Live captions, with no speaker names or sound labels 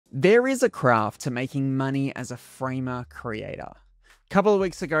There is a craft to making money as a framer creator. A couple of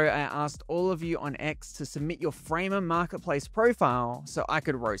weeks ago, I asked all of you on X to submit your Framer Marketplace profile so I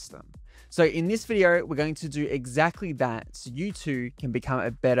could roast them. So in this video, we're going to do exactly that so you too can become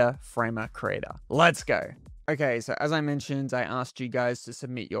a better Framer creator. Let's go. Okay, so as I mentioned, I asked you guys to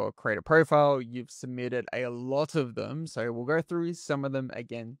submit your creator profile. You've submitted a lot of them, so we'll go through some of them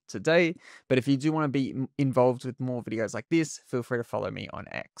again today. But if you do want to be involved with more videos like this, feel free to follow me on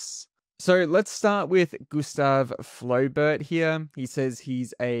X. So let's start with Gustav Flaubert here. He says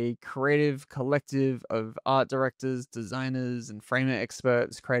he's a creative collective of art directors, designers, and framer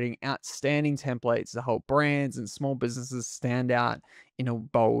experts creating outstanding templates to help brands and small businesses stand out in a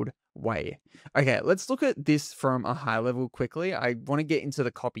bold way. Okay, let's look at this from a high level quickly. I want to get into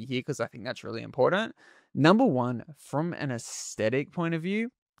the copy here because I think that's really important. Number one, from an aesthetic point of view,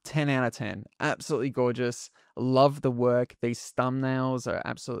 10 out of 10. Absolutely gorgeous. Love the work. These thumbnails are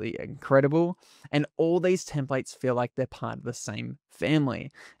absolutely incredible. And all these templates feel like they're part of the same family.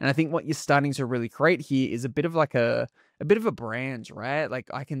 And I think what you're starting to really create here is a bit of like a bit of a brand, right?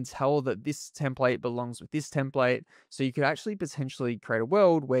 Like I can tell that this template belongs with this template. So you could actually potentially create a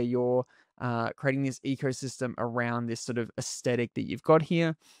world where you're creating this ecosystem around this sort of aesthetic that you've got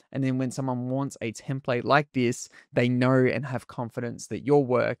here. And then when someone wants a template like this, they know and have confidence that your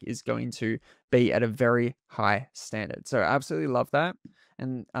work is going to be at a very high standard. So I absolutely love that.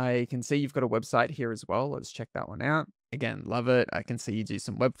 And I can see you've got a website here as well. Let's check that one out. Again, love it. I can see you do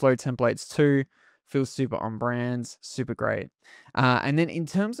some Webflow templates too. Feels super on brand, super great. And then in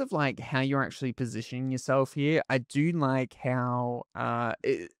terms of like how you're actually positioning yourself here, I do like how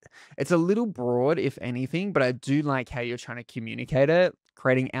it's a little broad, if anything, but I do like how you're trying to communicate it,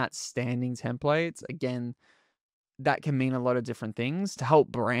 creating outstanding templates. Again, that can mean a lot of different things to help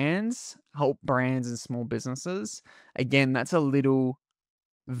brands and small businesses. Again, that's a little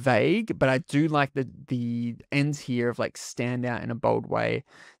vague, but I do like the ends here of like stand out in a bold way.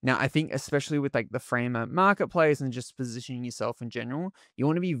 Now, I think especially with like the Framer Marketplace and just positioning yourself in general, you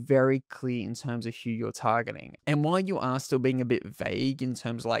want to be very clear in terms of who you're targeting. And while you are still being a bit vague in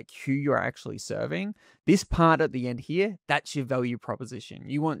terms of like who you're actually serving, this part at the end here, that's your value proposition.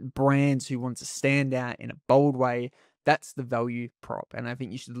 You want brands who want to stand out in a bold way. That's the value prop. And I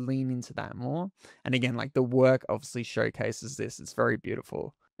think you should lean into that more. And again, like the work obviously showcases this. It's very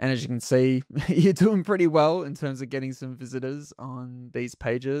beautiful. And as you can see, you're doing pretty well in terms of getting some visitors on these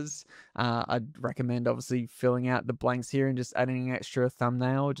pages. I'd recommend obviously filling out the blanks here and just adding an extra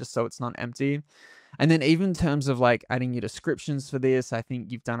thumbnail just so it's not empty. And then even in terms of like adding your descriptions for this, I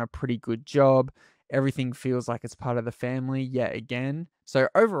think you've done a pretty good job. Everything feels like it's part of the family yet again. So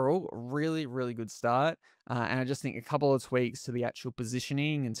overall, really, really good start. And I just think a couple of tweaks to the actual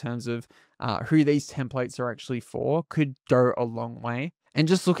positioning in terms of who these templates are actually for could go a long way. And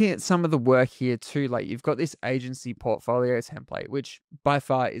just looking at some of the work here too, like you've got this agency portfolio template, which by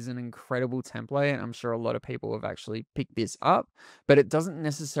far is an incredible template. And I'm sure a lot of people have actually picked this up, but it doesn't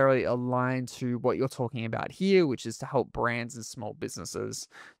necessarily align to what you're talking about here, which is to help brands and small businesses.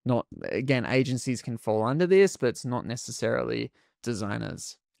 Not, again, agencies can fall under this, but it's not necessarily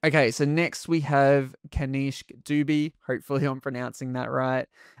designers. Okay, so next we have Kanishk Duby. Hopefully I'm pronouncing that right.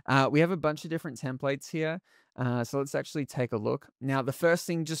 We have a bunch of different templates here. So let's actually take a look. Now, the first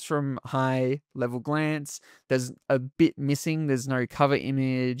thing, just from high level glance, there's a bit missing. There's no cover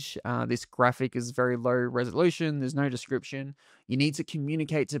image. This graphic is very low resolution. There's no description. You need to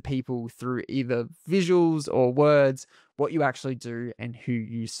communicate to people through either visuals or words what you actually do and who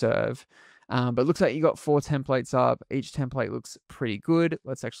you serve. But it looks like you got 4 templates up. Each template looks pretty good.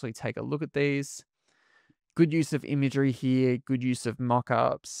 Let's actually take a look at these. Good use of imagery here, good use of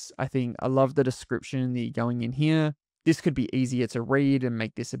mock-ups. I think I love the description that you're going in here. This could be easier to read and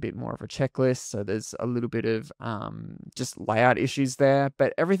make this a bit more of a checklist. So there's a little bit of just layout issues there,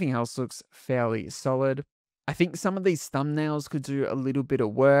 but everything else looks fairly solid. I think some of these thumbnails could do a little bit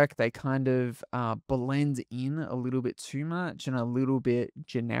of work. They kind of blend in a little bit too much and a little bit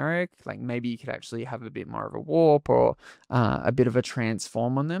generic. Like maybe you could actually have a bit more of a warp or a bit of a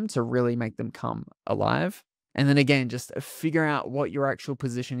transform on them to really make them come alive. And then again, just figure out what your actual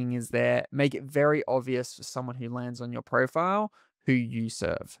positioning is there. Make it very obvious for someone who lands on your profile who you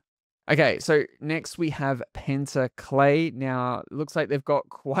serve. Okay, so next we have Penta Clay. Now, it looks like they've got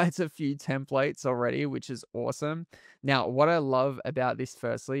quite a few templates already, which is awesome. Now, what I love about this,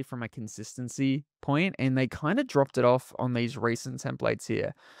 firstly, from a consistency point, and they kind of dropped it off on these recent templates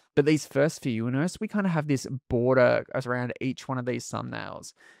here, but these first few, you notice we kind of have this border around each one of these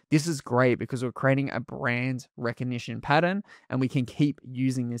thumbnails. This is great because we're creating a brand recognition pattern and we can keep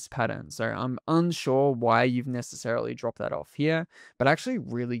using this pattern. So I'm unsure why you've necessarily dropped that off here, but I actually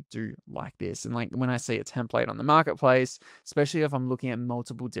really do like this. And like when I see a template on the marketplace, especially if I'm looking at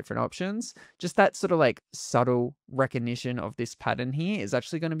multiple different options, just that sort of like subtle recognition of this pattern here is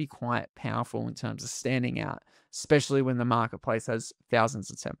actually going to be quite powerful in terms of standing out, especially when the marketplace has thousands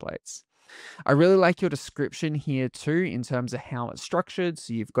of templates. I really like your description here too, in terms of how it's structured.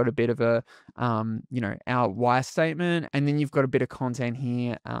 So you've got a bit of a, our why statement, and then you've got a bit of content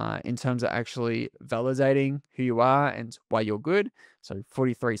here in terms of actually validating who you are and why you're good. So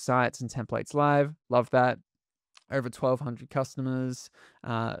 43 sites and templates live. Love that. Over 1,200 customers,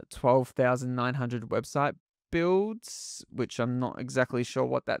 12,900 website builds, which I'm not exactly sure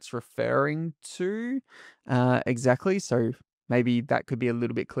what that's referring to exactly. So maybe that could be a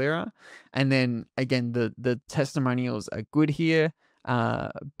little bit clearer. And then again, the testimonials are good here,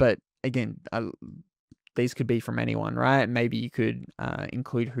 but again, these could be from anyone, right? Maybe you could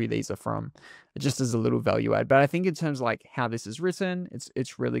include who these are from, just as a little value add. But I think in terms of like how this is written,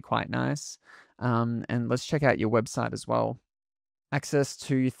 it's really quite nice. And let's check out your website as well. Access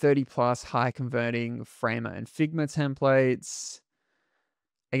to 30 plus high converting Framer and Figma templates.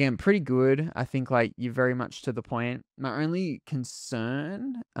 Again, pretty good. I think like you're very much to the point. My only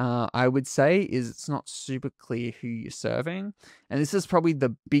concern, I would say, is it's not super clear who you're serving. And this is probably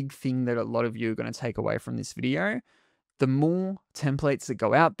the big thing that a lot of you are going to take away from this video. The more templates that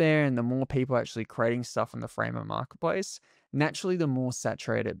go out there and the more people actually creating stuff on the Framer marketplace, naturally the more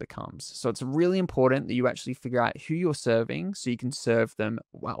saturated it becomes. So it's really important that you actually figure out who you're serving so you can serve them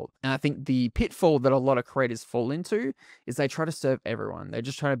well. And I think the pitfall that a lot of creators fall into is they try to serve everyone. They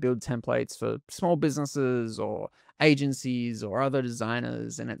just try to build templates for small businesses or agencies or other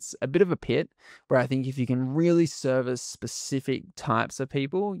designers, and it's a bit of a pit where I think if you can really service specific types of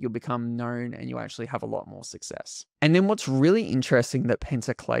people, you'll become known and you actually have a lot more success. And then what's really interesting that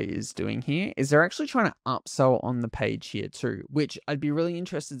Pentaclay is doing here is they're actually trying to upsell on the page here too, which I'd be really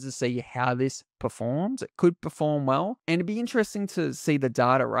interested to see how this performs. It could perform well, and it'd be interesting to see the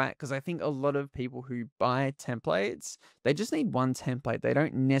data, right? Because I think a lot of people who buy templates, they just need one template. They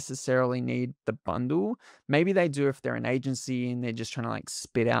don't necessarily need the bundle. Maybe they do if they're an agency and they're just trying to like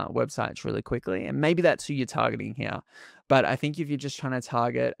spit out websites really quickly, and maybe that's who you're targeting here. But I think if you're just trying to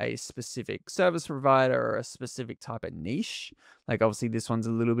target a specific service provider or a specific type of niche, like obviously this one's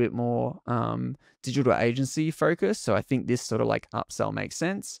a little bit more digital agency focused. So I think this sort of like upsell makes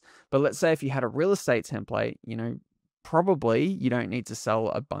sense. But let's say if you had a real estate template, probably you don't need to sell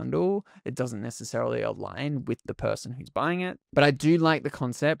a bundle. It doesn't necessarily align with the person who's buying it. But I do like the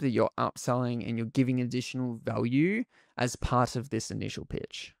concept that you're upselling and you're giving additional value as part of this initial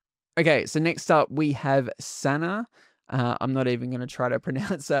pitch. Okay, so next up we have Sana. I'm not even going to try to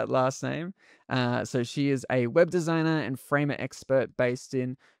pronounce that last name. So she is a web designer and Framer expert based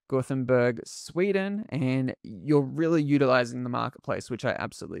in Gothenburg, Sweden, and you're really utilizing the marketplace, which I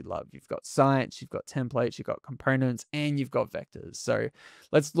absolutely love. You've got sites, you've got templates, you've got components, and you've got vectors. So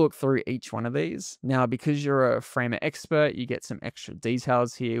let's look through each one of these. Now, because you're a Framer expert, you get some extra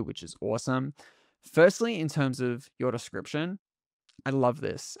details here, which is awesome. Firstly, in terms of your description, I love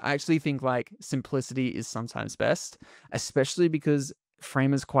this. I actually think like simplicity is sometimes best, especially because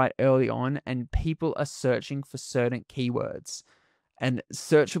Framer's quite early on and people are searching for certain keywords. And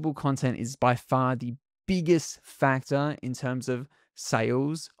searchable content is by far the biggest factor in terms of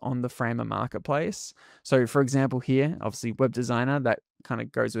sales on the Framer marketplace. So for example here, obviously web designer, that kind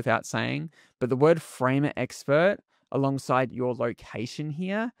of goes without saying, but the word Framer expert alongside your location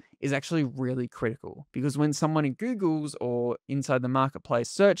here is actually really critical, because when someone in Google's or inside the marketplace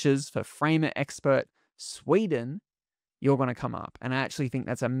searches for Framer expert Sweden, you're going to come up. And I actually think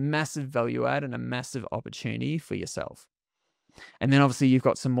that's a massive value add and a massive opportunity for yourself. And then obviously you've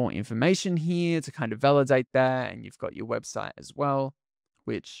got some more information here to kind of validate that. And you've got your website as well,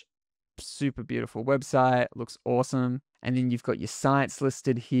 which super beautiful website, looks awesome. And then you've got your sites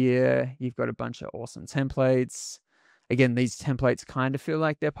listed here. You've got a bunch of awesome templates. Again, these templates kind of feel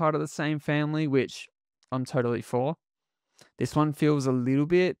like they're part of the same family, which I'm totally for. This one feels a little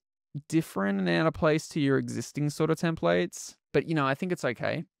bit different and out of place to your existing sort of templates, but I think it's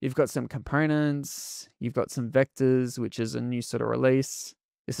okay. You've got some components, you've got some vectors, which is a new sort of release.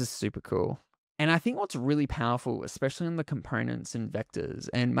 This is super cool. And I think what's really powerful, especially on the components and vectors,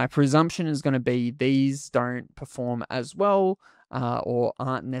 and my presumption is going to be these don't perform as well or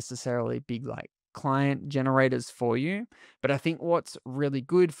aren't necessarily big like client generators for you. But I think what's really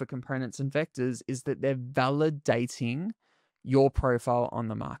good for components and vectors is that they're validating your profile on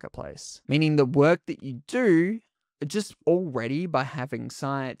the marketplace, meaning the work that you do just already by having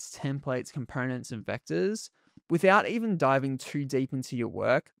sites, templates, components, and vectors, without even diving too deep into your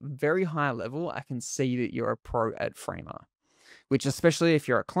work, very high level, I can see that you're a pro at Framer, which, especially if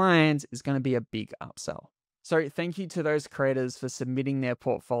you're a client, is going to be a big upsell. So thank you to those creators for submitting their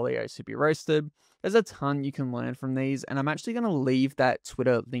portfolios to be roasted. There's a ton you can learn from these, and I'm actually going to leave that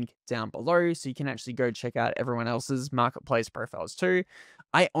Twitter link down below so you can actually go check out everyone else's marketplace profiles too.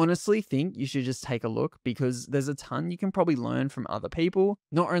 I honestly think you should just take a look because there's a ton you can probably learn from other people,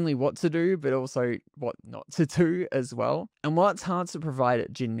 not only what to do, but also what not to do as well. And while it's hard to provide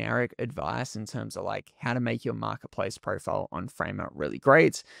generic advice in terms of like how to make your marketplace profile on Framer really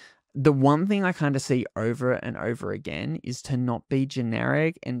great, the one thing I kind of see over and over again is to not be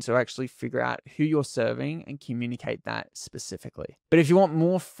generic and to actually figure out who you're serving and communicate that specifically. But if you want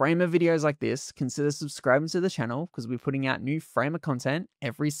more Framer videos like this, consider subscribing to the channel because we're putting out new Framer content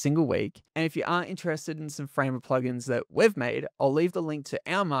every single week. And if you are interested in some Framer plugins that we've made, I'll leave the link to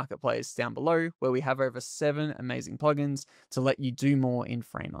our marketplace down below where we have over 7 amazing plugins to let you do more in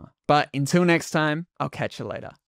Framer. But until next time, I'll catch you later.